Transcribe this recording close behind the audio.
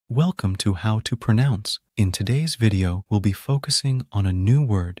Welcome to How to Pronounce. In today's video, we'll be focusing on a new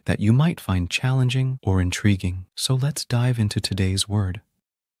word that you might find challenging or intriguing. So let's dive into today's word.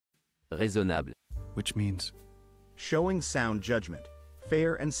 Raisonnable. Which means showing sound judgment,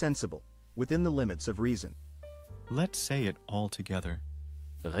 fair and sensible, within the limits of reason. let's say it all together.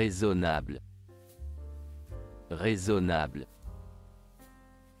 Raisonnable. Raisonnable.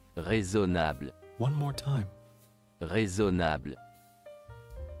 Raisonnable. One more time. Raisonnable.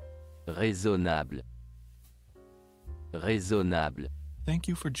 Raisonnable. Raisonnable. Thank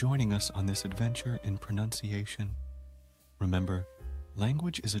you for joining us on this adventure in pronunciation. Remember,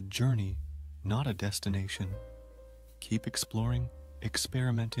 language is a journey, not a destination. Keep exploring,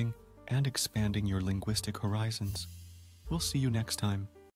 experimenting, and expanding your linguistic horizons. We'll see you next time.